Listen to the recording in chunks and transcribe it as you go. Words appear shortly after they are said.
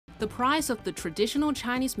The price of the traditional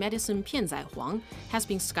Chinese medicine Pien Tze Huang has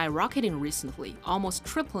been skyrocketing recently, almost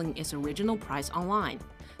tripling its original price online.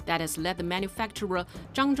 That has led the manufacturer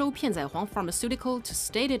Zhangzhou Pien Tze Huang Pharmaceutical to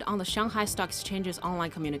state it on the Shanghai Stock Exchange's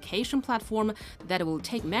online communication platform that it will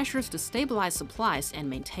take measures to stabilize supplies and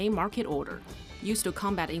maintain market order. Used to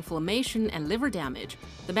combat inflammation and liver damage,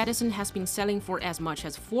 the medicine has been selling for as much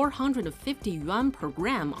as 450 yuan per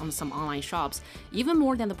gram on some online shops, even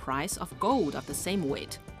more than the price of gold of the same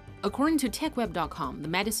weight. According to techweb.com, the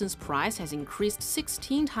medicine's price has increased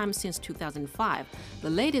 16 times since 2005, the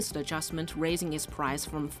latest adjustment raising its price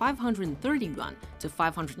from 530 yuan to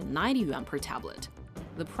 590 yuan per tablet.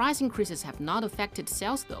 The price increases have not affected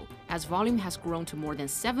sales though, as volume has grown to more than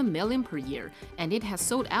 7 million per year and it has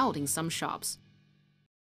sold out in some shops.